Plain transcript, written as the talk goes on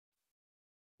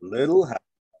Little House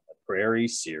on the Prairie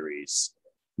series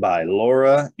by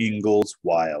Laura Ingalls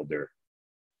Wilder.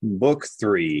 Book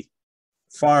 3,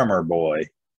 Farmer Boy.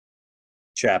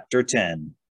 Chapter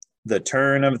 10, The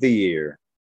Turn of the Year.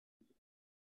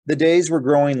 The days were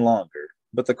growing longer,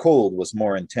 but the cold was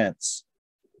more intense.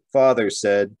 Father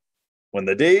said, "When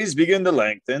the days begin to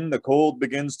lengthen, the cold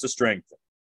begins to strengthen."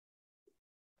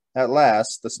 At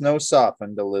last, the snow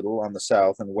softened a little on the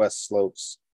south and west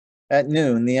slopes. At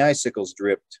noon, the icicles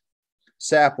dripped.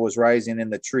 Sap was rising in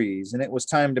the trees, and it was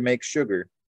time to make sugar.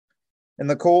 In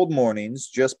the cold mornings,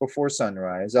 just before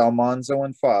sunrise, Almanzo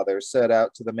and Father set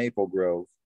out to the maple grove.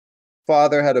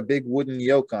 Father had a big wooden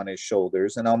yoke on his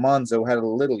shoulders, and Almanzo had a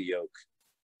little yoke.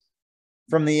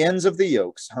 From the ends of the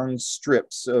yokes hung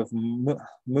strips of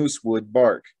moosewood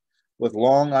bark with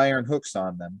long iron hooks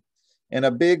on them, and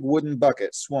a big wooden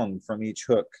bucket swung from each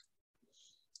hook.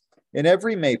 In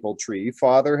every maple tree,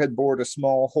 Father had bored a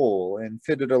small hole and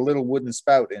fitted a little wooden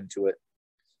spout into it.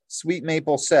 Sweet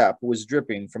maple sap was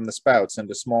dripping from the spouts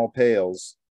into small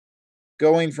pails.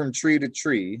 Going from tree to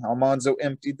tree, Almanzo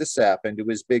emptied the sap into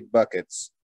his big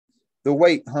buckets. The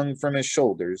weight hung from his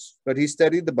shoulders, but he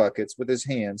steadied the buckets with his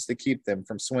hands to keep them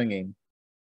from swinging.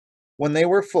 When they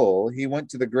were full, he went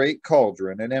to the great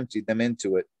cauldron and emptied them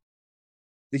into it.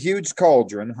 The huge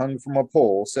cauldron hung from a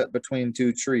pole set between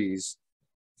two trees.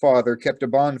 Father kept a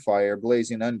bonfire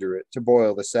blazing under it to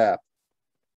boil the sap.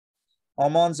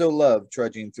 Almanzo loved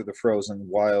trudging through the frozen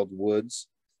wild woods.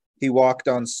 He walked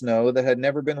on snow that had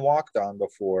never been walked on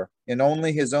before, and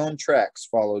only his own tracks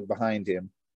followed behind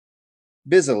him.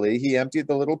 Busily, he emptied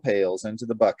the little pails into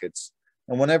the buckets,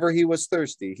 and whenever he was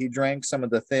thirsty, he drank some of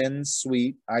the thin,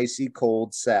 sweet, icy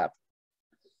cold sap.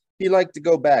 He liked to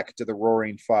go back to the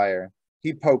roaring fire.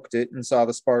 He poked it and saw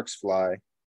the sparks fly.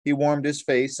 He warmed his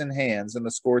face and hands in the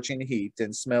scorching heat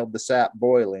and smelled the sap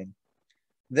boiling.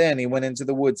 Then he went into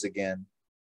the woods again.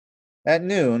 At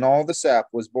noon, all the sap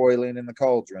was boiling in the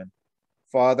cauldron.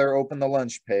 Father opened the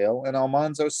lunch pail, and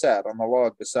Almanzo sat on the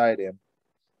log beside him.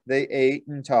 They ate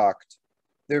and talked.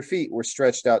 Their feet were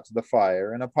stretched out to the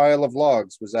fire, and a pile of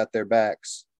logs was at their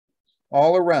backs.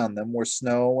 All around them were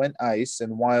snow and ice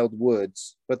and wild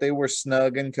woods, but they were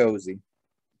snug and cozy.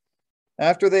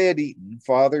 After they had eaten,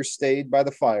 Father stayed by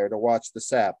the fire to watch the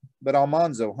sap, but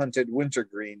Almanzo hunted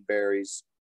wintergreen berries.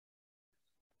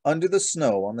 Under the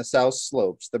snow on the south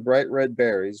slopes, the bright red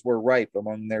berries were ripe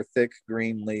among their thick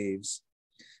green leaves.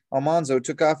 Almanzo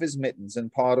took off his mittens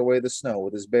and pawed away the snow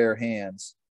with his bare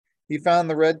hands. He found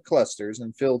the red clusters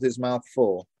and filled his mouth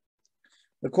full.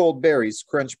 The cold berries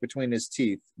crunched between his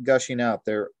teeth, gushing out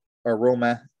their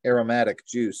aromatic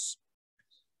juice.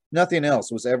 Nothing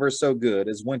else was ever so good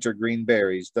as wintergreen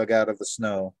berries dug out of the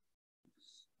snow.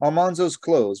 Almanzo's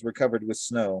clothes were covered with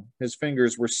snow. His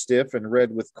fingers were stiff and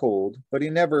red with cold, but he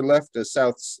never left a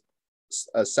south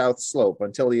slope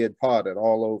until he had pawed it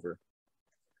all over.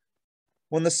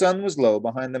 When the sun was low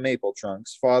behind the maple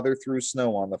trunks, Father threw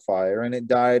snow on the fire, and it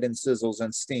died in sizzles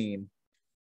and steam.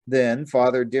 Then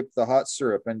Father dipped the hot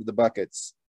syrup into the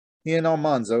buckets. He and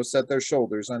Almanzo set their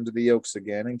shoulders under the yokes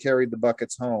again and carried the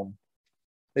buckets home.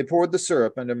 They poured the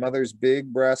syrup into Mother's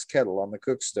big brass kettle on the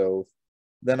cook stove.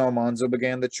 Then Almanzo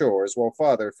began the chores while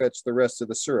Father fetched the rest of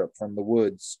the syrup from the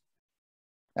woods.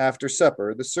 After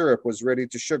supper, the syrup was ready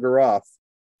to sugar off.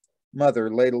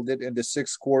 Mother ladled it into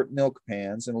 6-quart milk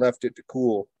pans and left it to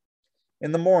cool.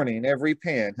 In the morning, every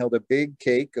pan held a big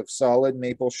cake of solid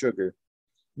maple sugar.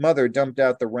 Mother dumped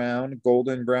out the round,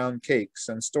 golden brown cakes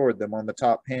and stored them on the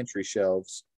top pantry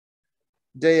shelves.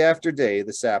 Day after day,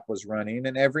 the sap was running,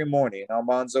 and every morning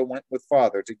Almanzo went with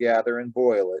Father to gather and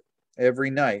boil it. Every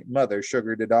night, Mother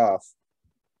sugared it off.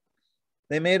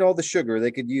 They made all the sugar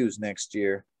they could use next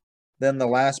year. Then the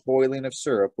last boiling of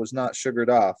syrup was not sugared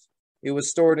off. It was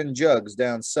stored in jugs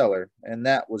down cellar, and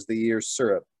that was the year's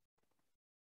syrup.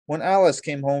 When Alice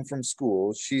came home from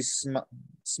school, she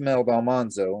smelled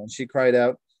Almanzo, and she cried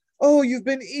out, "Oh, you've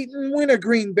been eating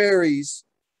wintergreen berries!"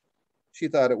 She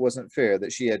thought it wasn't fair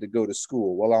that she had to go to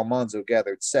school while Almanzo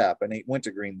gathered sap and ate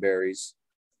wintergreen berries.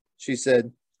 She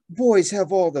said, "Boys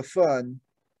have all the fun."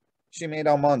 She made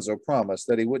Almanzo promise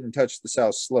that he wouldn't touch the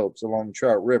south slopes along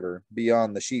Trout River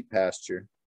beyond the sheep pasture.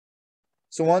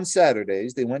 So on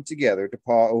Saturdays, they went together to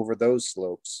paw over those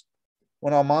slopes.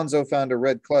 When Almanzo found a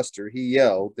red cluster, he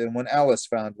yelled, and when Alice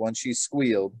found one, she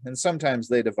squealed, and sometimes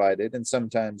they divided, and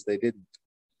sometimes they didn't.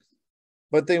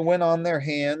 But they went on their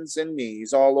hands and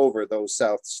knees all over those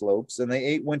south slopes, and they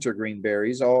ate wintergreen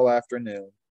berries all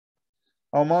afternoon.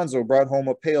 Almanzo brought home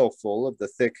a pailful of the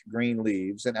thick green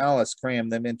leaves, and Alice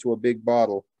crammed them into a big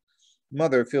bottle.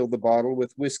 Mother filled the bottle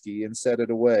with whiskey and set it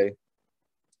away.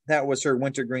 That was her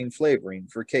wintergreen flavoring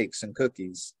for cakes and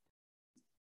cookies.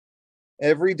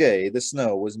 Every day the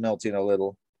snow was melting a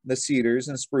little. The cedars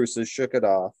and spruces shook it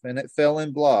off, and it fell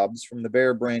in blobs from the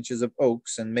bare branches of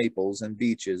oaks and maples and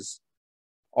beeches.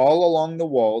 All along the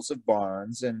walls of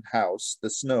barns and house, the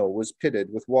snow was pitted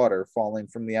with water falling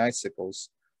from the icicles,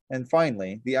 and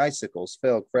finally the icicles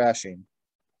fell crashing.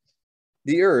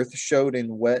 The earth showed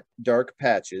in wet, dark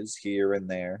patches here and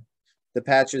there. The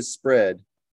patches spread.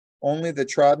 Only the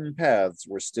trodden paths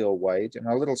were still white, and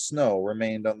a little snow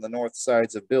remained on the north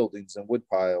sides of buildings and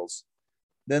woodpiles.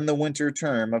 Then the winter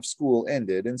term of school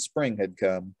ended, and spring had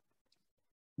come.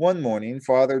 One morning,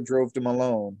 Father drove to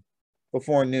Malone.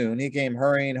 Before noon, he came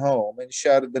hurrying home and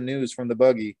shouted the news from the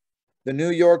buggy. The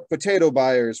New York potato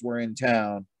buyers were in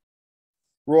town.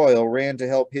 Royal ran to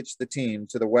help hitch the team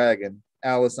to the wagon.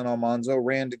 Alice and Almanzo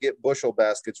ran to get bushel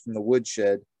baskets from the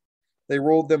woodshed. They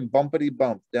rolled them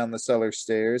bumpety-bump down the cellar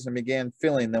stairs and began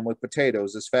filling them with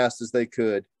potatoes as fast as they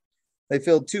could. They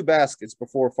filled 2 baskets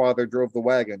before Father drove the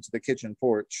wagon to the kitchen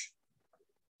porch.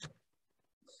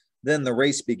 Then the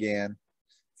race began.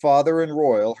 Father and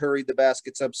Royal hurried the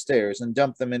baskets upstairs and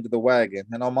dumped them into the wagon,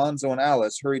 and Almanzo and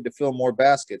Alice hurried to fill more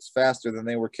baskets faster than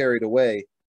they were carried away.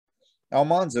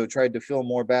 Almanzo tried to fill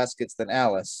more baskets than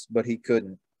Alice, but he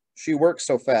couldn't. She worked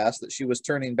so fast that she was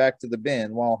turning back to the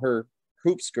bin while her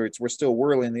hoop skirts were still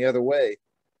whirling the other way.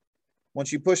 When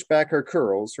she pushed back her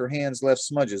curls, her hands left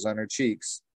smudges on her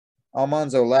cheeks.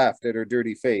 Almanzo laughed at her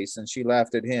dirty face, and she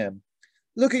laughed at him.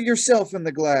 Look at yourself in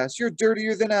the glass. You're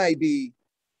dirtier than I be.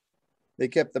 They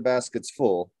kept the baskets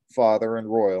full. Father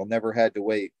and Royal never had to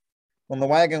wait. When the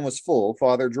wagon was full,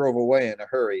 Father drove away in a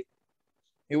hurry.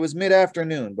 It was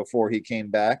mid-afternoon before he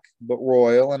came back, but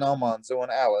Royal and Almanzo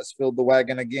and Alice filled the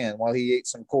wagon again while he ate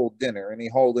some cold dinner, and he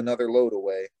hauled another load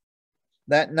away.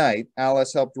 That night,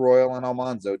 Alice helped Royal and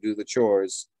Almanzo do the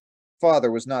chores.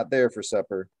 Father was not there for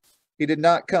supper. He did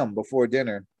not come before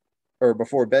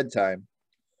bedtime.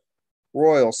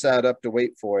 Royal sat up to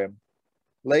wait for him.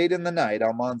 Late in the night,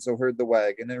 Almanzo heard the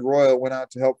wagon, and Royal went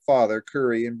out to help Father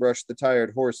curry and brush the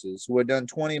tired horses, who had done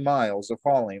 20 miles of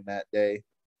hauling that day.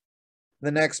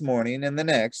 The next morning and the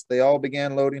next, they all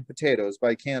began loading potatoes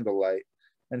by candlelight,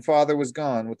 and Father was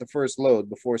gone with the first load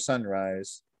before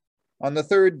sunrise. On the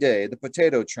 3rd day, the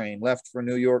potato train left for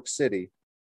New York City,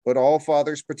 but all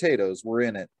Father's potatoes were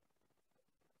in it.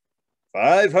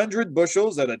 500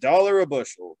 bushels at $1 a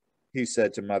bushel, he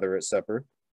said to Mother at supper.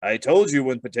 I told you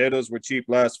when potatoes were cheap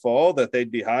last fall that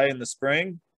they'd be high in the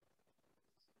spring.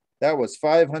 That was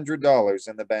 $500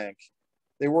 in the bank.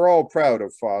 They were all proud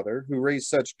of Father, who raised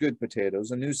such good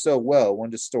potatoes and knew so well when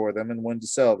to store them and when to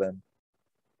sell them.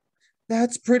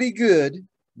 That's pretty good,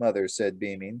 Mother said,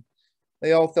 beaming.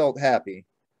 They all felt happy.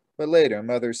 But later,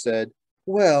 Mother said,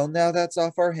 well, now that's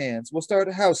off our hands. We'll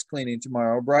start house cleaning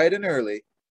tomorrow, bright and early.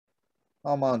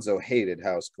 Almanzo hated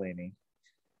house cleaning.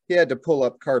 He had to pull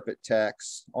up carpet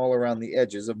tacks all around the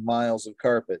edges of miles of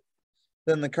carpet.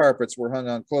 Then the carpets were hung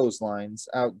on clotheslines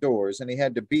outdoors, and he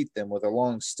had to beat them with a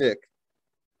long stick.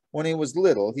 When he was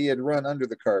little, he had run under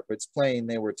the carpets, playing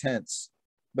they were tents.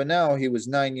 But now he was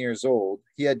 9 years old.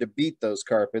 He had to beat those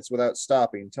carpets without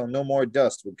stopping till no more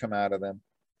dust would come out of them.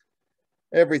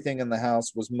 Everything in the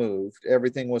house was moved.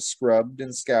 Everything was scrubbed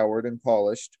and scoured and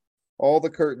polished. All the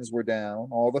curtains were down.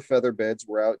 All the feather beds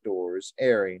were outdoors,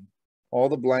 airing. All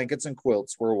the blankets and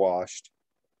quilts were washed.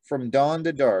 From dawn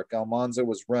to dark, Almanzo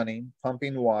was running,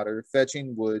 pumping water,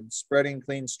 fetching wood, spreading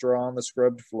clean straw on the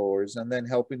scrubbed floors, and then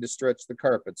helping to stretch the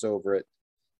carpets over it,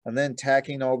 and then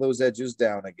tacking all those edges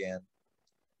down again.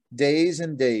 Days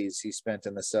and days he spent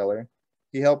in the cellar.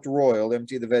 He helped Royal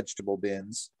empty the vegetable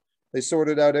bins. They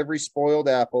sorted out every spoiled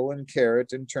apple and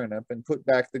carrot and turnip and put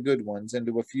back the good ones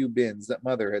into a few bins that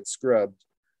Mother had scrubbed.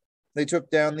 They took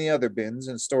down the other bins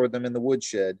and stored them in the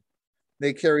woodshed.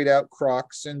 They carried out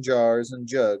crocks and jars and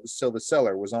jugs till the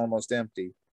cellar was almost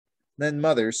empty. Then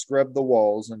Mother scrubbed the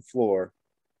walls and floor.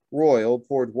 Royal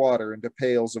poured water into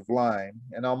pails of lime,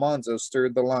 and Almanzo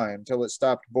stirred the lime till it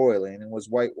stopped boiling and was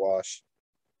whitewashed.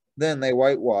 Then they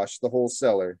whitewashed the whole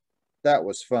cellar. That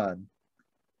was fun.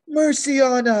 Mercy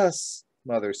on us,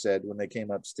 Mother said when they came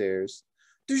upstairs.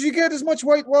 Did you get as much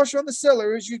whitewash on the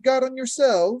cellar as you got on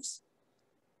yourselves?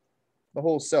 The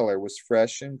whole cellar was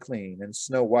fresh and clean and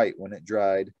snow white when it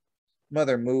dried.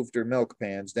 Mother moved her milk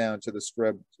pans down to the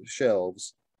scrubbed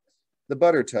shelves. The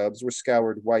butter tubs were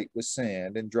scoured white with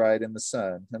sand and dried in the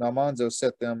sun, and Almanzo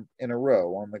set them in a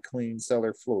row on the clean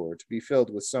cellar floor to be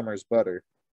filled with summer's butter.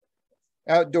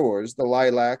 Outdoors, the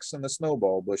lilacs and the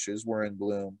snowball bushes were in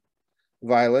bloom.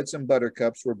 Violets and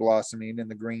buttercups were blossoming in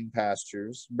the green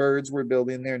pastures. Birds were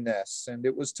building their nests, and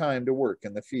it was time to work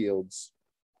in the fields.